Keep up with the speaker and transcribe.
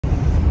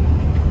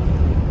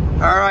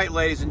All right,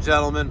 ladies and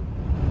gentlemen,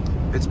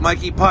 it's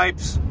Mikey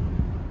Pipes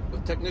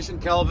with technician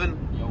Kelvin.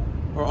 Yo.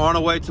 We're on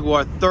our way to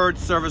our third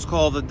service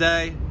call of the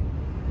day.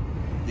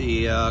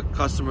 The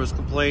customer's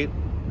complaint,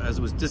 as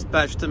it was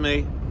dispatched to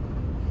me,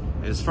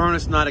 is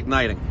furnace not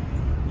igniting.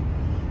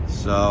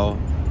 So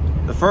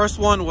the first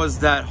one was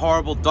that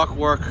horrible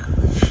ductwork.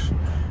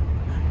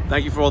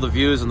 Thank you for all the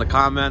views and the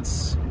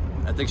comments.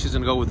 I think she's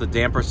gonna go with the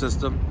damper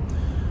system.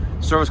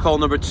 Service call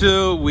number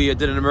 2, we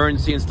did an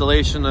emergency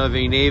installation of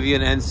a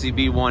Navian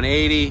NCB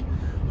 180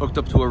 hooked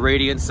up to a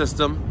radiant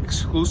system,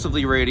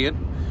 exclusively radiant.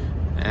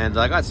 And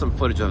I got some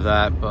footage of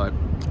that, but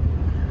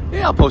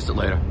yeah, I'll post it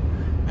later.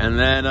 And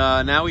then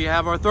now we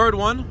have our third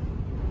one,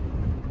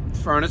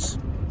 furnace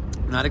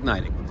not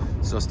igniting.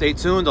 So stay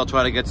tuned, I'll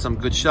try to get some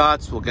good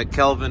shots. We'll get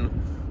Kelvin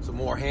some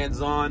more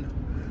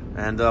hands-on,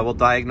 and we'll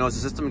diagnose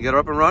the system and get her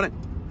up and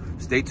running.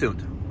 Stay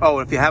tuned. Oh,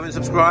 and if you haven't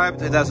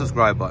subscribed, hit that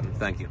subscribe button.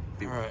 Thank you.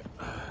 All right.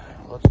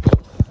 Let's go.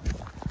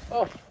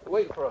 Oh,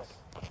 waiting for us.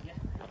 Yeah.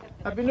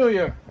 Happy New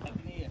Year.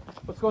 Happy New Year.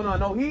 What's going on?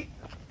 No heat?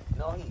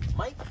 No heat.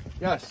 Mike?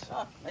 Yes.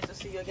 Oh, nice to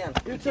see you again.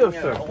 You too,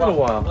 sir. It's been a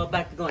while. Well,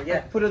 back to going, yeah.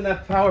 Put in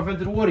that power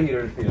vented water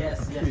heater for you.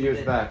 Yes, a few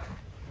years back.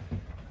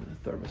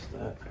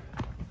 Thermostat.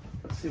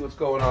 Let's see what's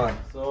going on.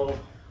 So,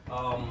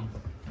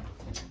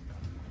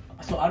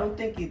 so I don't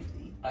think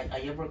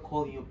I ever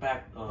call you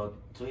back to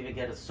even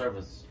get a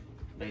service,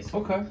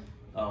 basically. Okay.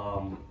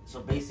 So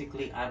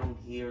basically, I don't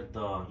hear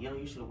the,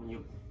 usually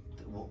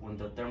when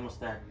the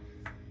thermostat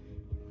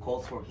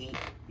calls for heat,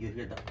 you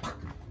hear the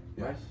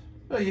Yes.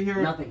 Oh, you hear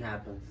nothing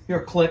happens. Hear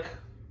a click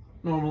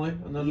normally,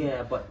 and then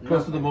yeah, but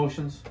goes through the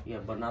motions. Yeah,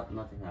 but nothing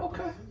happens.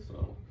 Okay.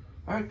 So.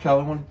 All right,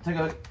 Kelvin, want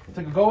to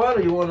take a go at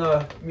it, or you want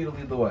me to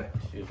lead the way?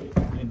 Lead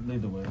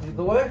the way. Lead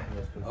the way?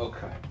 Yes, please.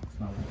 Okay. It's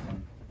not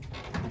fun.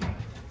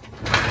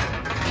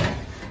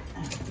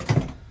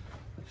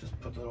 Let's just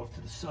put that off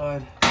to the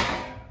side.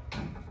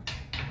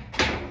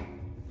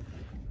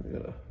 I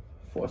got a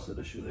faucet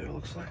issue there, it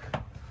looks like.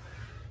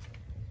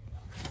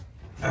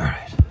 All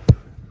right.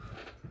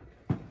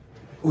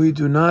 We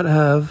do not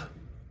have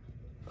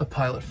a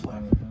pilot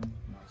flame.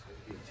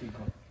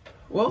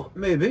 Well,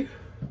 maybe.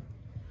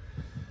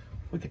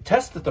 We could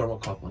test the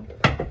thermocoupling.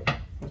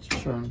 Let's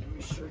turn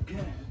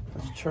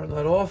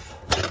that off.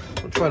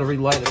 We'll try to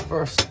relight it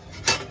first.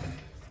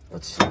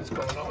 Let's see what's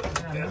going on with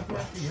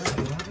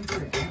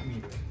this.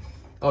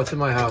 Oh, it's in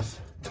my house.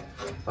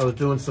 I was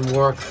doing some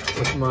work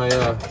with my,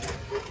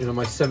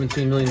 my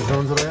 17 million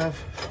zones that I have.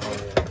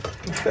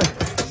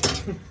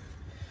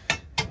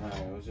 I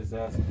was just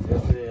asking.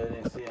 Yesterday I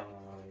didn't see him.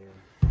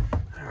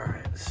 All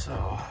right,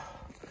 so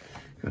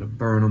got a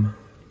Burnham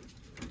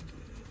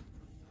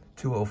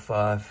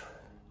 205,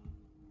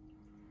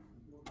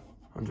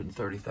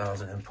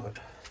 130,000 input.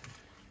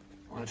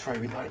 I'm gonna try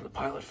relighting the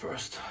pilot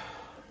first.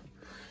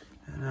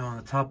 And now on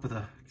the top of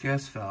the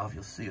gas valve,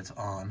 you'll see it's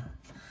on.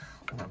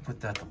 I'm gonna put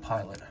that to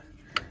pilot,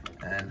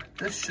 and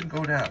this should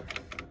go down.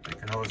 You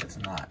can notice it's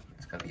not.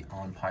 It's got to be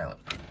on pilot.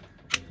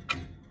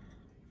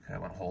 Okay, I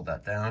want to hold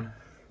that down,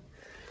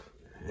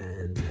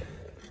 and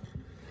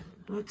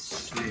let's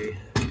see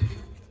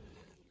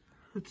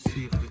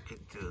if we can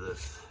do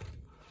this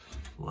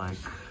like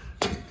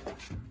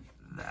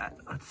that.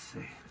 Let's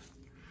see.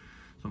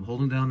 So I'm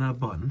holding down that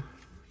button.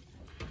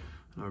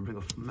 I'm gonna bring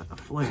a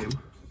flame.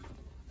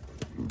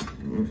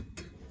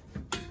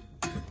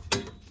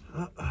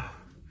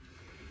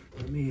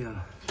 Let me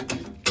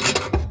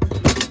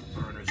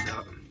burners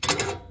out.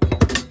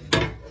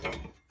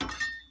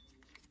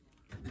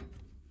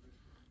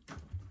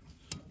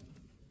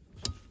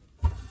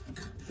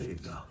 There you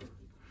go.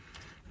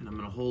 And I'm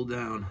gonna hold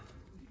down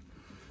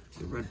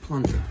the red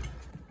plunger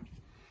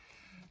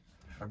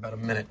for about a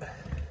minute.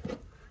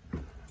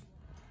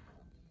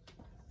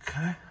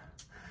 Okay.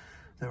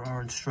 There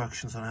are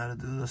instructions on how to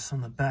do this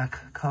on the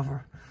back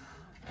cover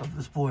of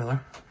this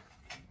boiler.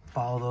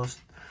 Follow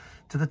those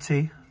to the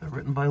T. They're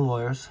written by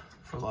lawyers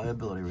for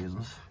liability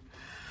reasons.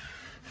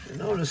 You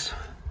notice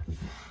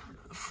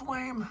the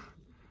flame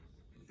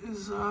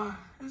is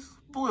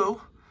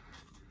blue,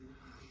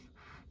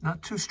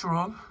 not too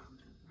strong,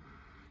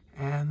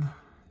 and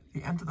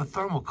the end of the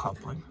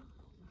thermocoupling,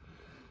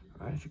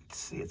 right? If you can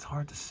see, it's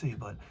hard to see,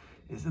 but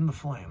is in the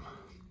flame.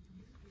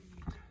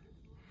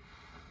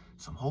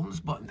 So I'm holding this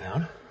button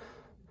down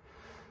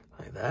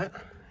like that.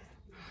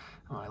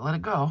 And when I let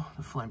it go,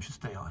 the flame should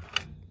stay on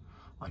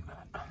like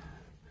that.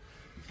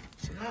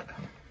 See that?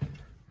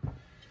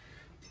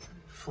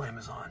 Flame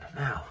is on.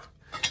 Now,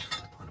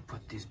 I'm gonna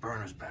put these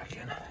burners back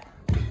in.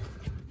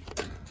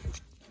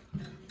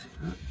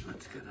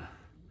 Let's get a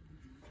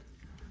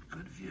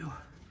good view.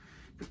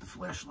 Get the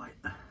flashlight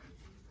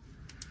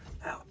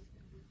out.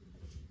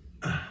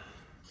 And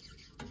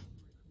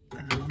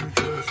then we'll make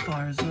sure this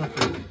fires up.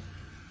 And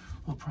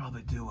we'll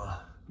probably do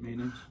a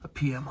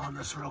PM on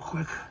this real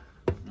quick.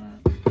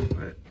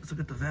 Right, let's look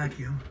at the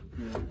vacuum.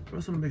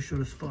 First, I'm gonna make sure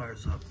this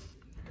fires up.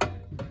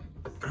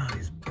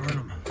 These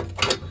Burnham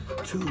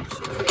tubes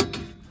are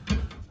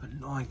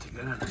annoying to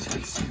get in. As you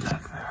can see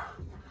back there,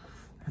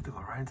 I have to go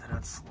right into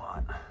that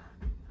slot,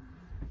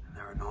 and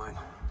they're annoying.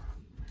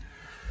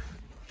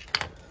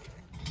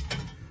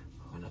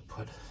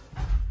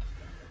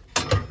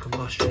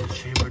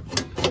 combustion chamber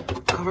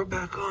cover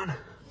back on.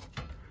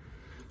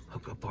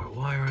 Hook up our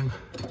wiring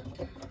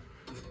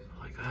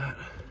like that.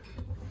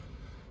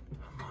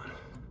 Come on.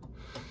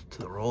 To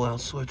the rollout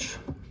switch.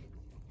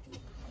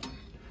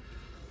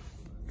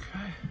 Okay.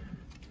 I'm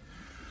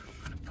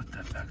gonna put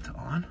that back to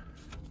on.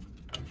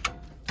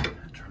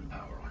 And turn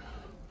power on.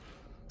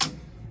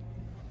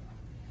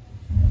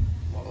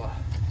 Voila.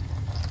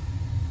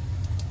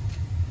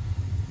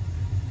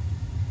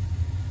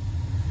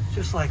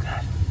 Just like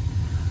that.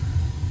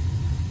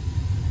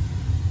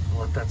 I'll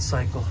let that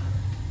cycle.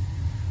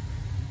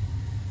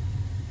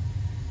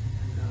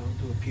 And now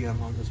I'll do a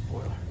PM on this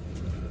boiler.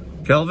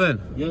 Kelvin,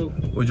 Yo.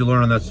 what'd you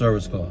learn on that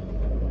service call?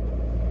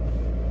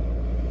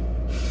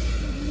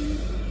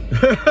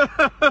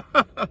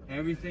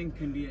 Everything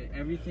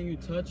you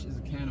touch is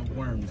a can of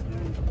worms,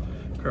 man.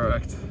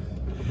 Correct.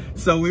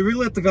 So we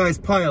relit the guy's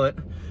pilot,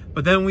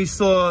 but then we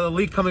saw a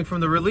leak coming from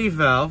the relief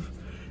valve.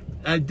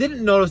 I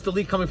didn't notice the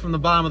leak coming from the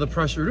bottom of the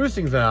pressure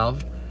reducing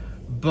valve,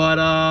 but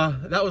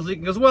that was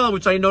leaking as well,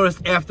 which I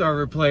noticed after I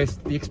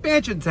replaced the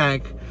expansion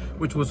tank,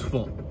 which was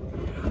full.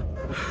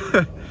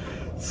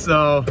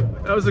 So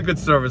that was a good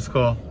service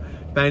call.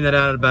 Banged that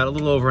out in about a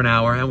little over an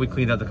hour, and we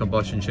cleaned out the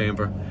combustion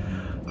chamber.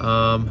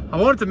 I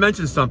wanted to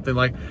mention something.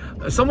 Like,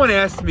 someone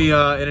asked me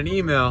in an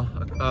email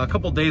a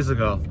couple days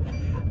ago,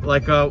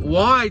 like,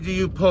 why do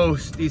you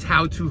post these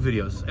how-to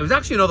videos? It was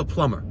actually another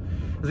plumber.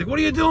 I was like, what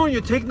are you doing?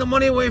 You're taking the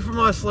money away from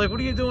us. Like, what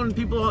are you doing?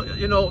 People,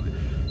 you know,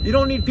 you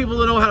don't need people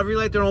to know how to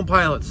relight their own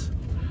pilots.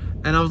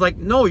 And I was like,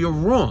 no, you're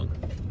wrong.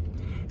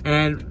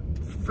 And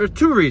for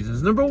two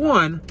reasons. Number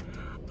one,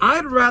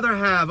 I'd rather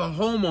have a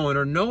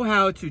homeowner know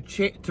how to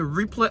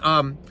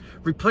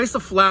replace a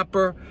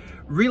flapper,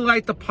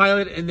 relight the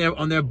pilot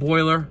on their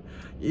boiler.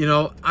 You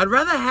know, I'd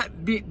rather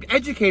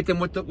educate them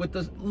with the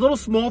little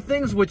small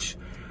things which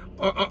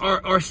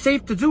are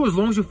safe to do as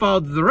long as you follow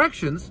the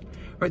directions.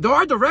 Right? There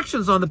are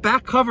directions on the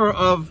back cover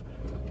of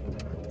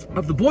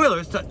the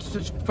boilers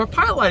for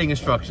pilot lighting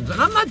instructions, and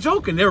I'm not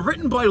joking. They're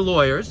written by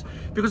lawyers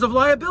because of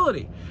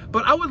liability.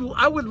 But I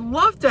would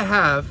love to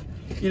have,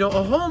 you know,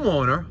 a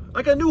homeowner,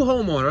 like a new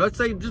homeowner, let's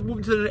say just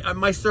moving to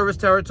my service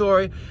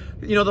territory,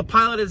 you know, the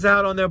pilot is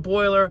out on their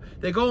boiler,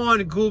 they go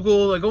on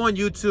Google, they go on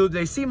YouTube,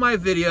 they see my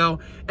video,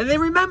 and they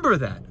remember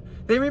that.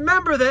 They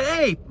remember that,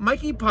 hey,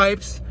 Mikey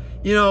Pipes,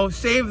 you know,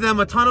 saved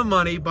them a ton of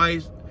money by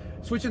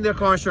switching their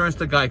car insurance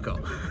to Geico.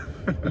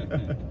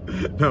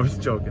 No, I was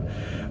joking.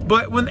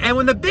 But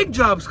when the big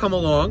jobs come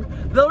along,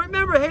 they'll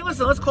remember, hey,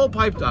 listen, let's call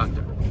Pipe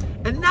Doctor.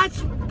 And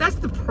that's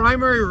the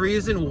primary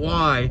reason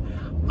why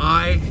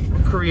I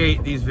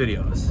create these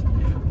videos.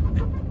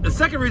 The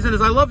second reason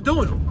is I love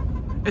doing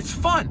them. It's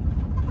fun.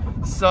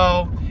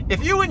 So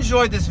if you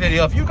enjoyed this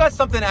video, if you got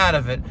something out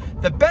of it,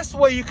 the best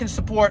way you can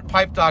support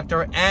Pipe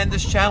Doctor and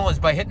this channel is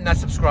by hitting that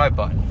subscribe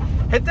button.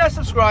 Hit that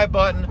subscribe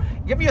button.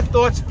 Give me your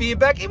thoughts,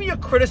 feedback, give me your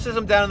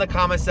criticism down in the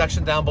comment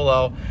section down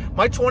below.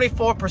 My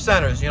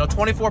 24%ers, you know,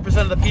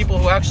 24% of the people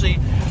who actually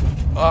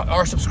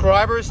are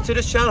subscribers to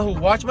this channel who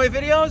watch my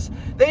videos,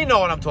 they know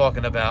what I'm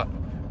talking about,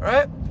 all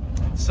right?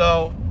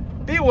 So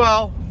be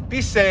well,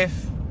 be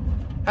safe,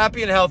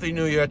 happy and healthy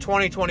new year.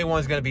 2021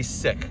 is going to be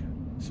sick.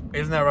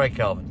 Isn't that right,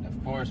 Kelvin?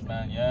 Of course,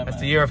 man. Yeah, That's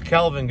the year of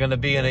Kelvin going to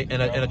be in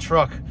a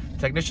truck.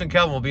 Technician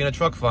Kelvin will be in a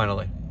truck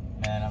finally.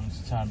 Man, I'm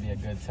just trying to be a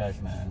good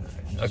tech, man.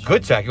 A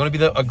good tech? You want to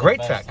be a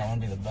great tech? I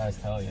want to be the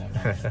best. Hell yeah,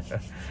 man.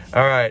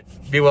 All right.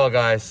 Be well,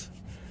 guys.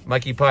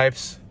 Mikey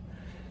Pipes.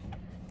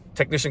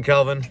 Technician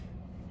Kelvin.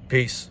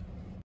 Peace.